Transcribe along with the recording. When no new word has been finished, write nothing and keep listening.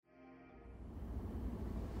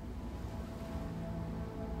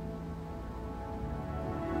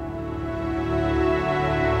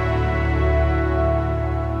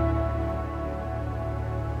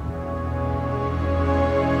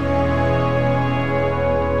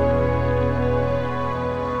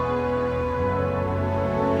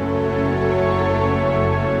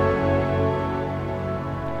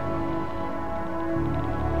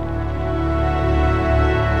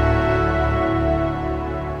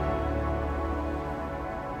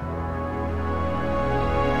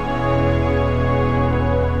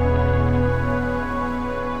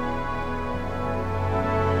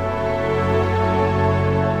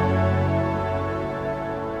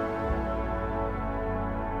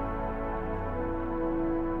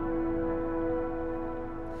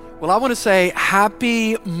Well, I want to say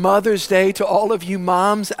happy Mother's Day to all of you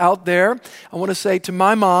moms out there. I want to say to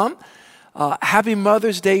my mom, happy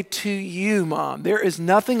Mother's Day to you, Mom. There is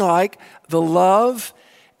nothing like the love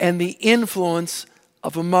and the influence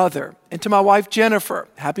of a mother. And to my wife, Jennifer,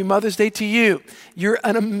 happy Mother's Day to you. You're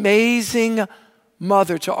an amazing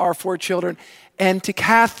mother to our 4 children. And to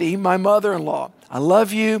Kathy, my mother-in-law, I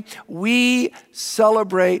love you. We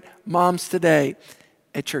celebrate moms today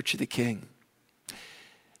at Church of the King.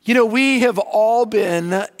 You know, we have all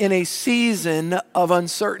been in a season of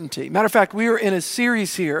uncertainty. Matter of fact, we were in a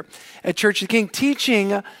series here at Church of the King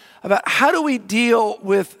teaching about how do we deal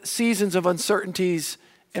with seasons of uncertainties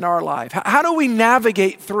in our life? How do we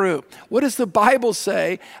navigate through? What does the Bible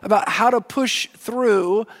say about how to push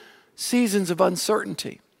through seasons of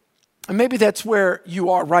uncertainty? And maybe that's where you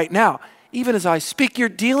are right now. Even as I speak, you're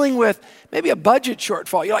dealing with maybe a budget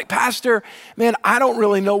shortfall. You're like, Pastor, man, I don't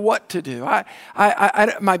really know what to do.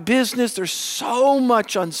 My business, there's so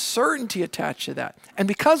much uncertainty attached to that. And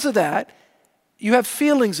because of that, you have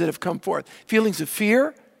feelings that have come forth. Feelings of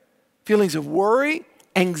fear, feelings of worry,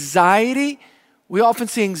 anxiety. We often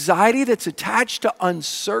see anxiety that's attached to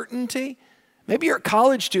uncertainty. Maybe you're a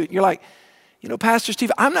college student. You're like, you know, Pastor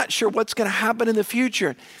Steve, I'm not sure what's going to happen in the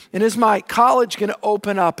future. And is my college going to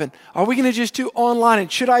open up? And are we going to just do online?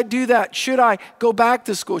 And should I do that? Should I go back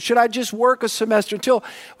to school? Should I just work a semester until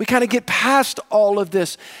we kind of get past all of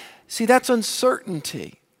this? See, that's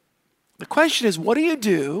uncertainty. The question is, what do you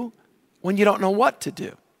do when you don't know what to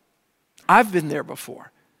do? I've been there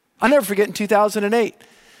before. I'll never forget in 2008.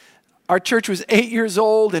 Our church was 8 years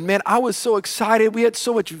old, and man, I was so excited. We had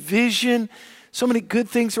so much vision. So many good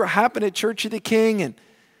things were happening at Church of the King, and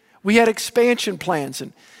we had expansion plans,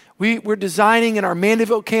 and we were designing in our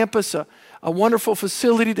Mandeville campus a wonderful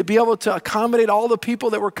facility to be able to accommodate all the people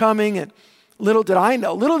that were coming. And little did I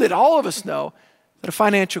know, little did all of us know, that a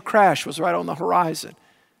financial crash was right on the horizon.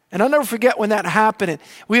 And I'll never forget when that happened. And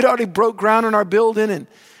we had already broke ground on our building, and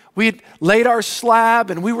we had laid our slab,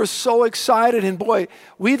 and we were so excited. And boy,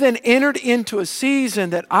 we then entered into a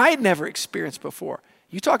season that I had never experienced before.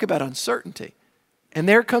 You talk about uncertainty. And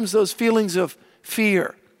there comes those feelings of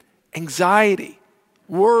fear, anxiety,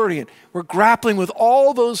 worry, and we're grappling with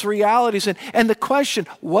all those realities. And the question,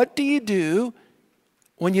 what do you do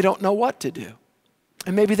when you don't know what to do?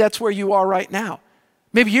 And maybe that's where you are right now.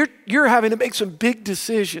 Maybe you're having to make some big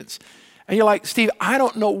decisions. And you're like, Steve, I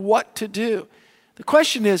don't know what to do. The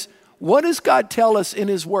question is, what does God tell us in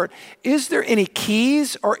His Word? Is there any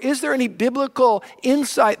keys or is there any biblical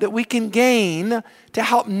insight that we can gain to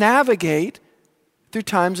help navigate through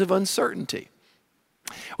times of uncertainty?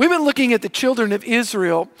 We've been looking at the children of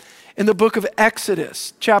Israel in the book of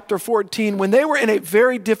Exodus, chapter 14, when they were in a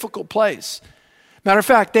very difficult place. Matter of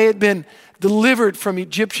fact, they had been delivered from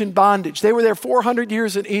Egyptian bondage. They were there 400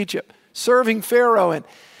 years in Egypt, serving Pharaoh.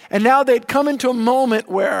 And now they'd come into a moment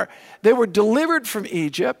where they were delivered from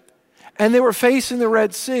Egypt and they were facing the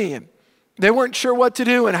Red Sea. And they weren't sure what to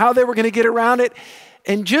do and how they were going to get around it.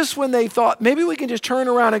 And just when they thought, maybe we can just turn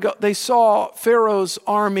around and go, they saw Pharaoh's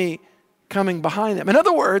army coming behind them. In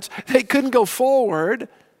other words, they couldn't go forward,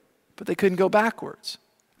 but they couldn't go backwards.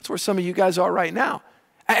 That's where some of you guys are right now.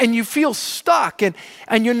 And you feel stuck and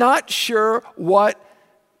you're not sure what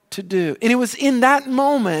to do. And it was in that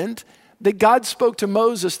moment that God spoke to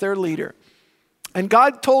Moses, their leader. And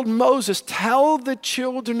God told Moses, tell the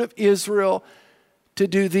children of Israel to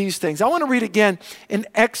do these things. I want to read again in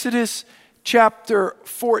Exodus chapter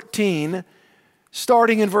 14,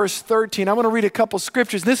 starting in verse 13. I want to read a couple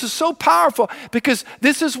scriptures. This is so powerful because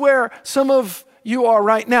this is where some of you are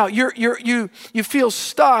right now. You feel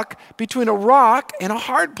stuck between a rock and a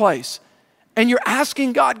hard place. And you're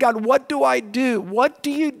asking God, what do I do? What do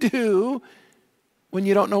you do when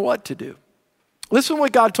you don't know what to do? Listen to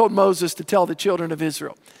what God told Moses to tell the children of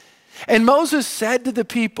Israel. And Moses said to the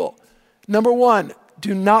people, number 1,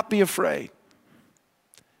 do not be afraid.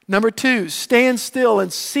 Number 2, stand still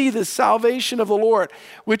and see the salvation of the Lord,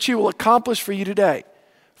 which He will accomplish for you today.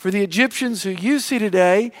 For the Egyptians who you see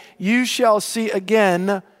today, you shall see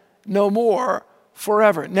again no more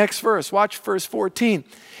forever. Next verse, watch verse 14.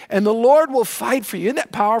 And the Lord will fight for you. Isn't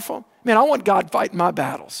that powerful? Man, I want God fighting my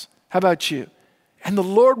battles. How about you? And the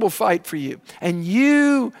Lord will fight for you. And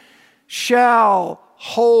you shall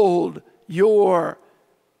hold your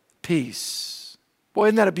peace. Boy,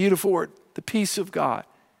 isn't that a beautiful word? The peace of God.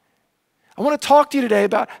 I want to talk to you today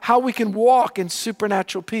about how we can walk in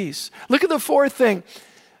supernatural peace. Look at the 4th thing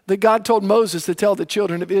that God told Moses to tell the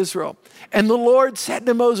children of Israel. And the Lord said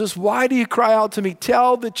to Moses, why do you cry out to me?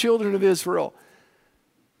 Tell the children of Israel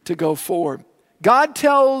to go forward. God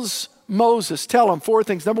tells Moses, tell him 4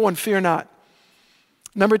 things. Number 1, fear not.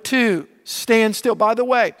 Number 2, stand still. By the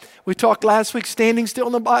way, we talked last week, standing still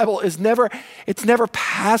in the Bible is never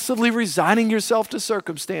passively resigning yourself to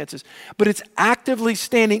circumstances, but it's actively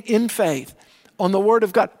standing in faith on the Word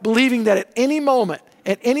of God, believing that at any moment,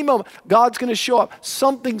 God's going to show up.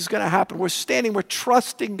 Something's going to happen. We're standing, we're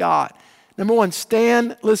trusting God. Number 1,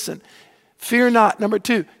 stand, listen, fear not. Number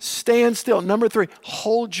 2, stand still. Number 3,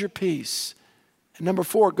 hold your peace. And number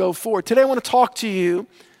 4, go forward. Today I want to talk to you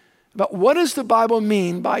about what does the Bible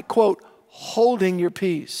mean by, quote, holding your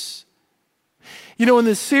peace. You know, in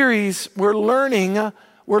this series, we're learning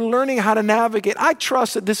how to navigate. I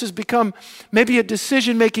trust that this has become maybe a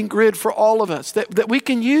decision-making grid for all of us, that we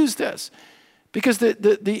can use this. Because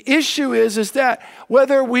the issue is that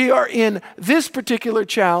whether we are in this particular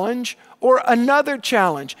challenge or another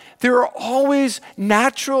challenge, there are always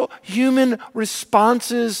natural human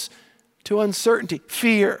responses to uncertainty,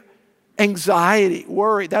 fear, anxiety,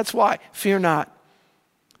 worry. That's why, fear not.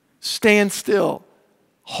 Stand still,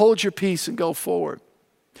 hold your peace, and go forward.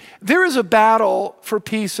 There is a battle for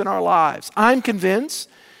peace in our lives. I'm convinced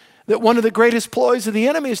that one of the greatest ploys of the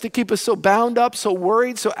enemy is to keep us so bound up, so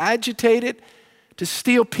worried, so agitated, to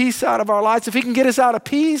steal peace out of our lives. If he can get us out of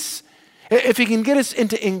peace, if he can get us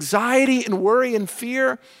into anxiety and worry and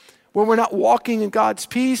fear, where we're not walking in God's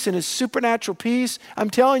peace and his supernatural peace,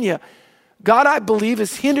 I'm telling you, God, I believe,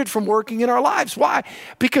 is hindered from working in our lives. Why?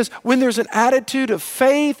 Because when there's an attitude of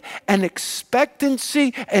faith and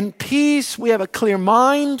expectancy and peace, we have a clear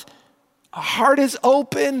mind, our heart is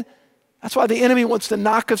open. That's why the enemy wants to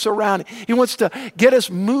knock us around. He wants to get us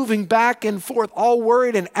moving back and forth, all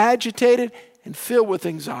worried and agitated and filled with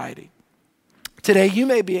anxiety. Today, you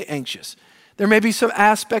may be anxious. There may be some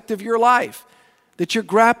aspect of your life that you're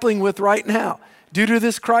grappling with right now due to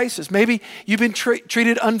this crisis. Maybe you've been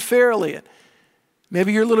treated unfairly.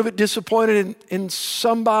 Maybe you're a little bit disappointed in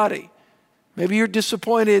somebody. Maybe you're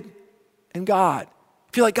disappointed in God.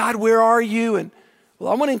 You feel like, God, where are you? And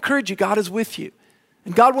well, I want to encourage you, God is with you.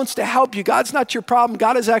 And God wants to help you. God's not your problem.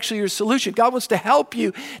 God is actually your solution. God wants to help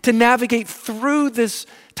you to navigate through this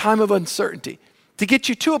time of uncertainty, to get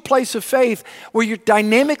you to a place of faith where you're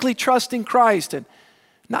dynamically trusting Christ, and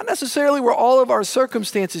not necessarily where all of our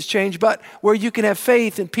circumstances change, but where you can have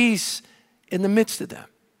faith and peace in the midst of them.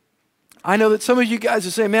 I know that some of you guys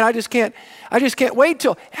are saying, man, I just can't wait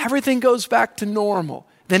till everything goes back to normal.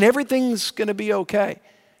 Then everything's going to be okay.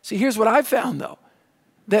 See, here's what I found though,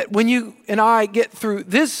 that when you and I get through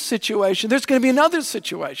this situation, there's going to be another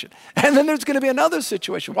situation. And then there's going to be another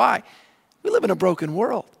situation. Why? We live in a broken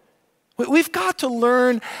world. We've got to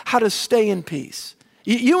learn how to stay in peace.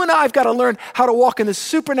 You and I have got to learn how to walk in the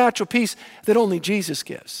supernatural peace that only Jesus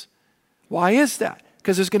gives. Why is that?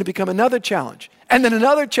 Because there's going to become another challenge, and then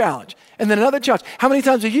another challenge, and then another challenge. How many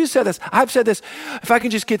times have you said this? I've said this, if I can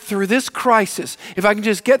just get through this crisis, if I can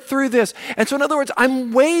just get through this. And so in other words,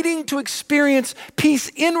 I'm waiting to experience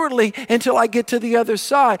peace inwardly until I get to the other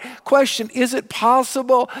side. Question, is it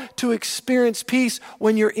possible to experience peace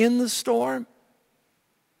when you're in the storm?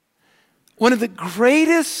 One of the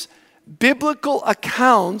greatest biblical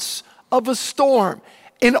accounts of a storm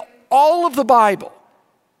in all of the Bible,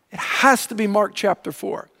 it has to be Mark chapter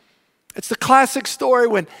 4. It's the classic story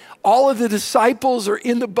when all of the disciples are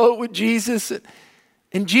in the boat with Jesus,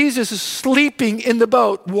 and Jesus is sleeping in the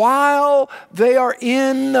boat while they are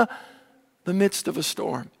in the midst of a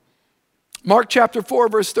storm. Mark chapter 4,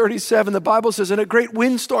 verse 37, the Bible says, and a great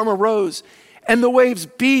windstorm arose, and the waves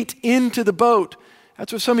beat into the boat.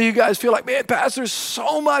 That's what some of you guys feel like, man, Pastor, there's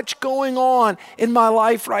so much going on in my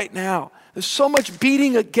life right now. There's so much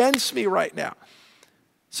beating against me right now.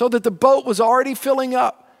 So that the boat was already filling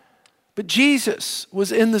up. But Jesus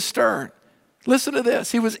was in the stern. Listen to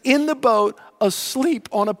this. He was in the boat asleep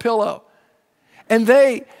on a pillow. And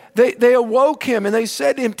they awoke him and they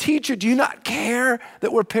said to him, teacher, do you not care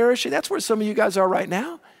that we're perishing? That's where some of you guys are right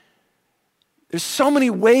now. There's so many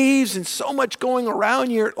waves and so much going around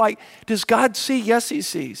you. Like, does God see? Yes, he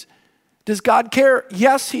sees. Does God care?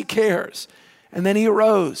 Yes, he cares. And then he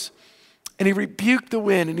arose and he rebuked the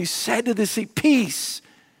wind and he said to the sea, peace,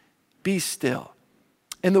 be still.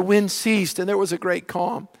 And the wind ceased and there was a great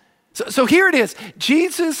calm. So here it is.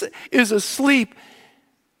 Jesus is asleep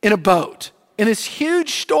in a boat. And this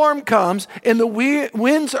huge storm comes and the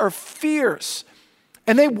winds are fierce.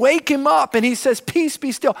 And they wake him up and he says, peace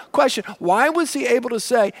be still. Question, why was he able to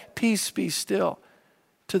say, peace be still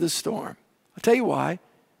to the storm? I'll tell you why.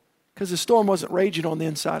 Because the storm wasn't raging on the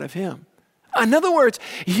inside of him. In other words,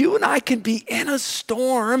 you and I can be in a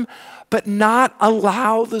storm, but not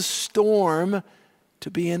allow the storm to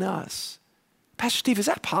be in us. Pastor Steve, is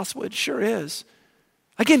that possible? It sure is.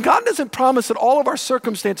 Again, God doesn't promise that all of our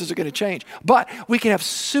circumstances are going to change, but we can have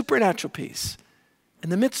supernatural peace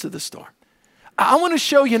in the midst of the storm. I want to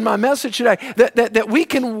show you in my message today that we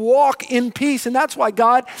can walk in peace. And that's why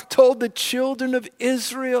God told the children of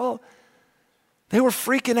Israel, they were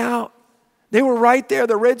freaking out. They were right there.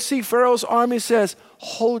 The Red Sea, Pharaoh's army says,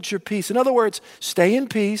 hold your peace. In other words, stay in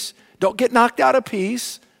peace. Don't get knocked out of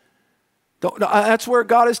peace. That's where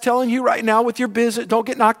God is telling you right now with your business. Don't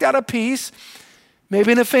get knocked out of peace.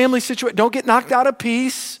 Maybe in a family situation, don't get knocked out of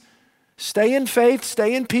peace. Stay in faith,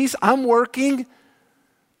 stay in peace. I'm working.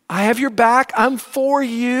 I have your back. I'm for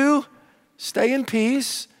you. Stay in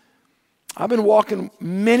peace. I've been walking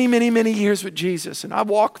many, many, many years with Jesus, and I've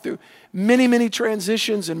walked through many, many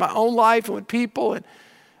transitions in my own life and with people. And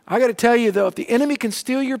I got to tell you, though, if the enemy can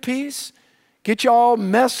steal your peace, get you all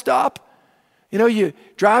messed up, you know, you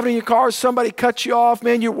driving in your car, somebody cuts you off,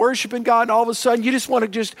 man, you're worshiping God, and all of a sudden you just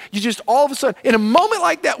all of a sudden, in a moment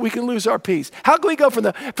like that, we can lose our peace. How can we go from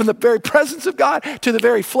the very presence of God to the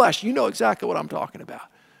very flesh? You know exactly what I'm talking about.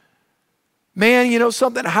 Man, you know,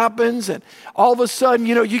 something happens and all of a sudden,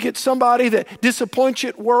 you know, you get somebody that disappoints you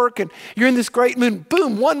at work and you're in this great mood.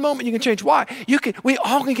 Boom, one moment you can change. Why? We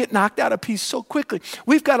all can get knocked out of peace so quickly.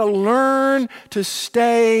 We've got to learn to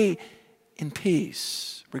stay in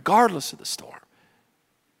peace regardless of the storm.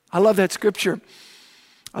 I love that scripture.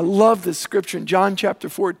 I love this scripture in John chapter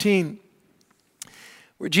 14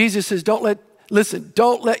 where Jesus says, don't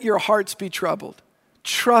let your hearts be troubled.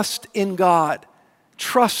 Trust in God.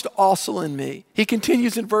 Trust also in me. He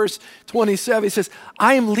continues in verse 27. He says,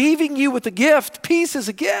 I am leaving you with a gift. Peace is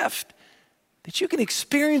a gift that you can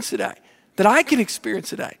experience today, that I can experience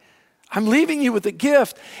today. I'm leaving you with a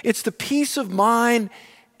gift. It's the peace of mind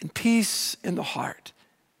and peace in the heart.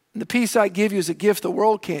 And the peace I give you is a gift the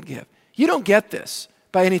world can't give. You don't get this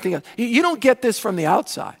by anything else. You don't get this from the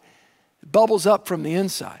outside. It bubbles up from the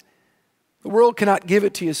inside. The world cannot give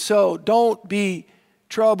it to you, so don't be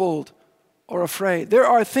troubled or afraid. There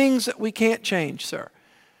are things that we can't change, sir.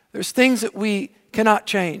 There's things that we cannot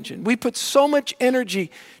change. And we put so much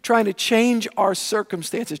energy trying to change our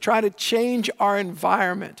circumstances, trying to change our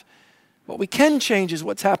environment. What we can change is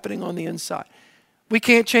what's happening on the inside. We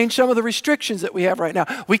can't change some of the restrictions that we have right now.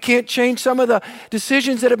 We can't change some of the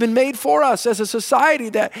decisions that have been made for us as a society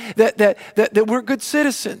that we're good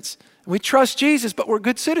citizens. We trust Jesus, but we're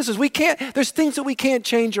good citizens. There's things that we can't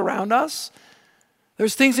change around us.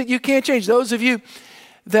 There's things that you can't change. Those of you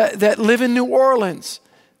that live in New Orleans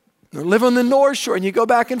or live on the North Shore and you go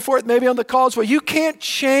back and forth maybe on the causeway, you can't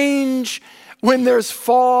change when there's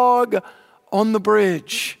fog on the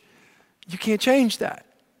bridge. You can't change that.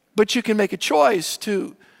 But you can make a choice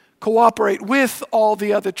to cooperate with all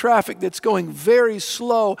the other traffic that's going very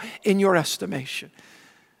slow in your estimation.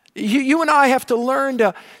 You and I have to learn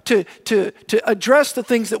to address the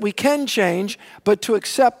things that we can change, but to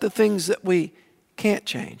accept the things that we can't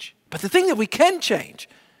change. But the thing that we can change,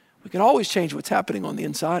 we can always change what's happening on the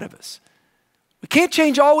inside of us. We can't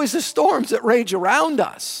change always the storms that rage around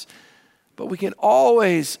us, but we can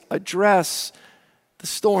always address the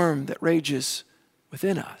storm that rages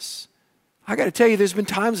within us. I got to tell you, there's been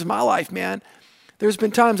times in my life, man. There's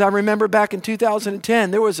been times, I remember back in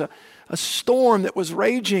 2010, there was a storm that was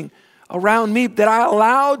raging around me that I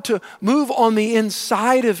allowed to move on the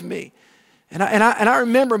inside of me. And I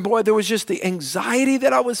remember, boy, there was just the anxiety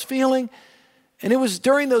that I was feeling. And it was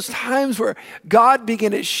during those times where God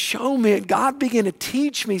began to show me and God began to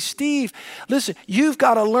teach me, Steve, listen, you've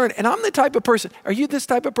got to learn. And I'm the type of person, are you this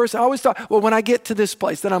type of person? I always thought, well, when I get to this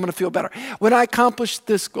place, then I'm going to feel better. When I accomplish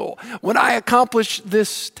this goal, when I accomplish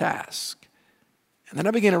this task. And then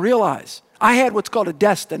I began to realize I had what's called a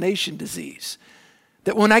destination disease.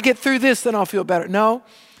 That when I get through this, then I'll feel better. No,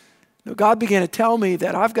 God began to tell me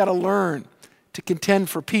that I've got to learn to contend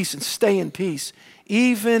for peace and stay in peace,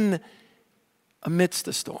 even amidst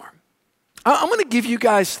the storm. I'm going to give you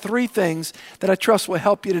guys 3 things that I trust will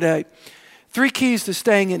help you today. 3 keys to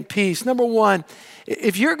staying in peace. Number 1,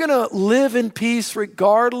 if you're going to live in peace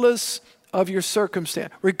regardless of your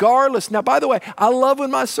circumstance, regardless. Now, by the way, I love when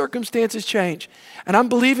my circumstances change, and I'm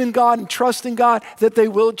believing God and trusting God that they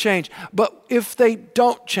will change. But if they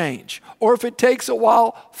don't change, or if it takes a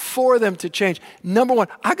while for them to change, number 1,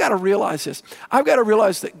 I got to realize this. I've got to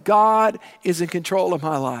realize that God is in control of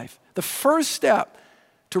my life. The first step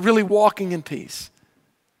to really walking in peace,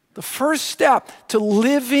 the first step to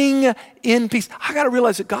living in peace, I got to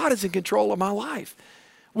realize that God is in control of my life.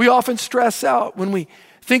 We often stress out when we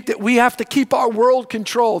think that we have to keep our world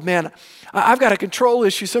controlled. Man, I've got a control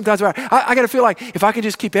issue sometimes. I got to feel like if I can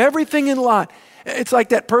just keep everything in line. It's like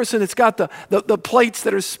that person that's got the plates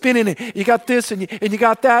that are spinning. And you got this and you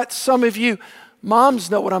got that. Some of you Moms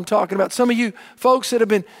know what I'm talking about. Some of you folks that have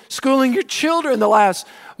been schooling your children the last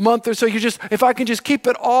month or so, if I can just keep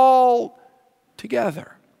it all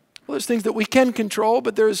together. Well, there's things that we can control,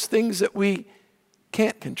 but there's things that we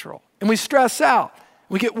can't control. And we stress out.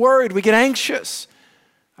 We get worried. We get anxious.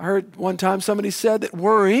 I heard one time somebody said that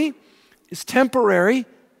worry is temporary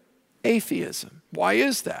atheism. Why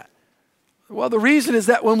is that? Well, the reason is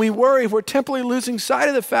that when we worry, we're temporarily losing sight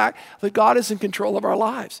of the fact that God is in control of our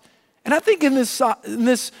lives. And I think in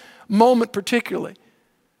this moment particularly,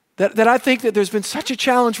 that I think that there's been such a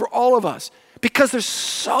challenge for all of us because there's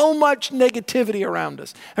so much negativity around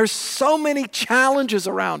us. There's so many challenges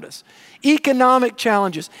around us. Economic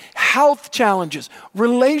challenges, health challenges,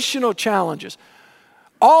 relational challenges,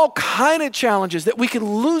 all kind of challenges that we can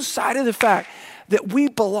lose sight of the fact that we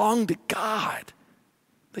belong to God,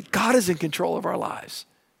 that God is in control of our lives,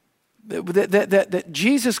 that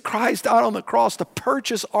Jesus Christ out on the cross to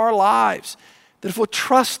purchase our lives, that if we'll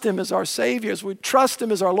trust him as our Savior, as we trust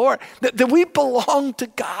him as our Lord, that we belong to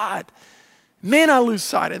God. Man, I lose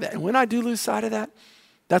sight of that. And when I do lose sight of that,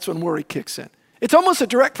 that's when worry kicks in. It's almost a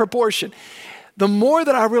direct proportion. The more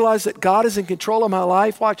that I realize that God is in control of my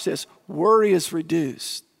life, watch this, worry is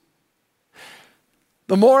reduced.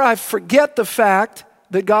 The more I forget the fact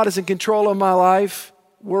that God is in control of my life,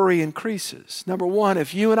 worry increases. Number one,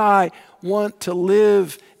 if you and I want to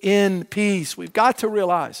live in peace, we've got to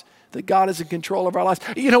realize that God is in control of our lives.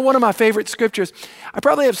 You know, one of my favorite scriptures, I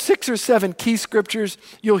probably have 6 or 7 key scriptures.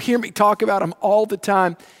 You'll hear me talk about them all the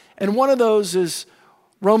time. And one of those is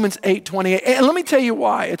Romans 8:28. And let me tell you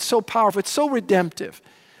why. It's so powerful. It's so redemptive.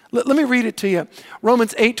 Let me read it to you.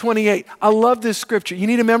 Romans 8:28. I love this scripture. You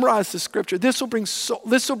need to memorize this scripture. This will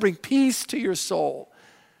bring peace to your soul,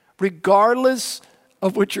 regardless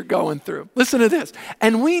of what you're going through. Listen to this.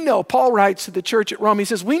 And we know, Paul writes to the church at Rome, he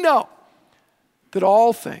says, we know that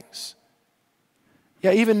all things,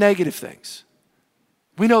 yeah, even negative things,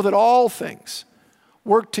 we know that all things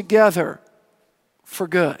work together for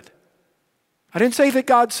good. I didn't say that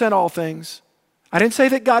God sent all things. I didn't say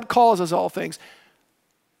that God causes all things.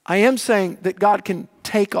 I am saying that God can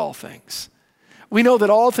take all things. We know that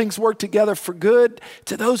all things work together for good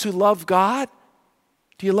to those who love God.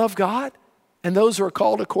 Do you love God? And those who are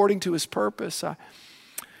called according to his purpose.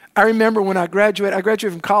 I remember when I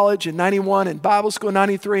graduated from college in 91 and Bible school in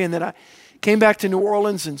 93, and then I came back to New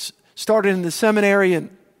Orleans and started in the seminary.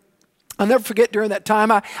 And I'll never forget during that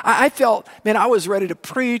time, I felt, man, I was ready to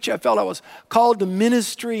preach. I felt I was called to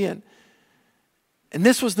ministry, and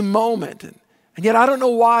this was the moment. And yet I don't know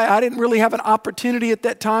why I didn't really have an opportunity at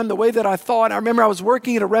that time the way that I thought. I remember I was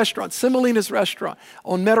working at a restaurant, Semolina's restaurant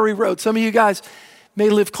on Metairie Road. Some of you guys may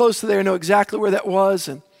live close to there and know exactly where that was.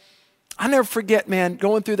 And I never forget, man,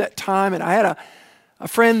 going through that time. And I had a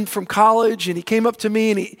friend from college, and he came up to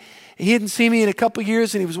me, and he hadn't seen me in a couple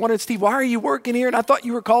years, and he was wondering, Steve, why are you working here? And I thought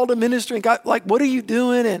you were called to ministry, and got like, what are you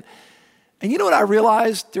doing? And you know what I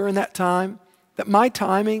realized during that time? That my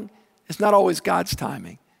timing is not always God's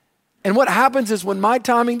timing. And what happens is when my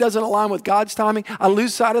timing doesn't align with God's timing, I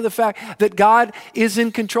lose sight of the fact that God is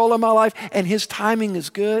in control of my life and his timing is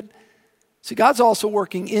good. See, God's also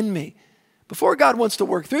working in me. Before God wants to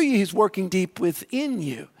work through you, he's working deep within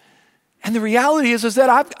you. And the reality is that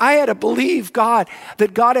I had to believe God,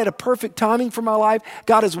 that God had a perfect timing for my life.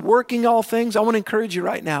 God is working all things. I want to encourage you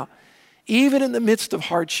right now, even in the midst of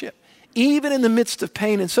hardship, even in the midst of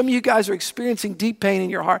pain, and some of you guys are experiencing deep pain in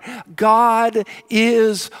your heart, God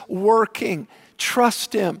is working.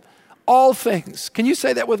 Trust him. All things, can you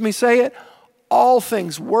say that with me? Say it. All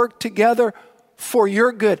things work together for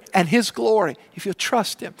your good and his glory if you'll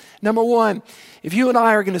trust him. Number one, if you and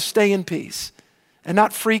I are going to stay in peace and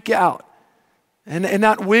not freak out and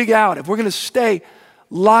not wig out, if we're going to stay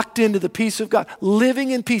locked into the peace of God, living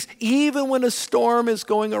in peace, even when a storm is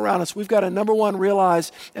going around us, we've got to, number one,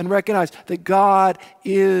 realize and recognize that God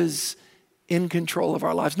is in control of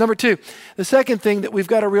our lives. Number two, the second thing that we've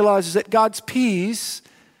got to realize is that God's peace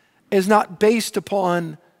is not based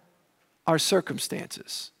upon our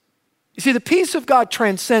circumstances. You see, the peace of God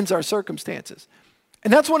transcends our circumstances.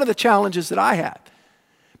 And that's one of the challenges that I had.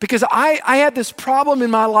 Because I had this problem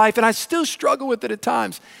in my life, and I still struggle with it at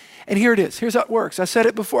times. And here it is. Here's how it works. I said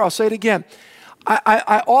it before. I'll say it again.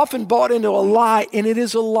 I often bought into a lie, and it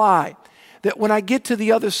is a lie, that when I get to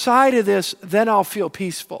the other side of this, then I'll feel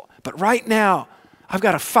peaceful. But right now, I've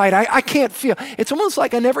got to fight. I can't feel. It's almost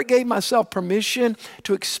like I never gave myself permission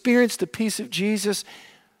to experience the peace of Jesus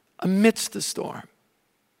amidst the storm.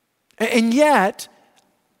 And yet,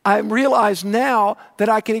 I realize now that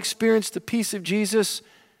I can experience the peace of Jesus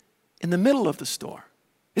in the middle of the storm.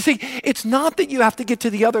 You see, it's not that you have to get to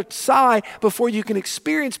the other side before you can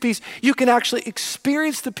experience peace. You can actually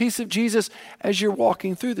experience the peace of Jesus as you're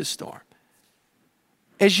walking through the storm,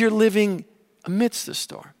 as you're living amidst the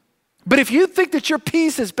storm. But if you think that your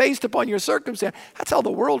peace is based upon your circumstance, that's how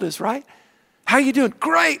the world is, right? How are you doing?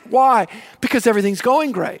 Great. Why? Because everything's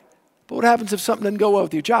going great. But what happens if something doesn't go well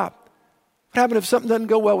with your job? What happens if something doesn't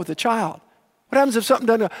go well with a child? What happens if something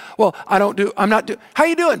doesn't go, well, I'm not doing, how are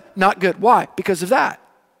you doing? Not good. Why? Because of that.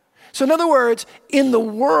 So in other words, in the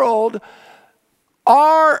world,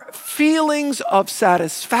 our feelings of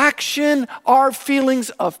satisfaction, our feelings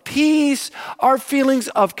of peace, our feelings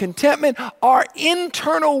of contentment, our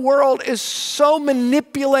internal world is so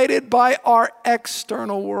manipulated by our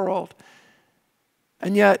external world.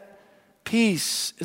 And yet, peace is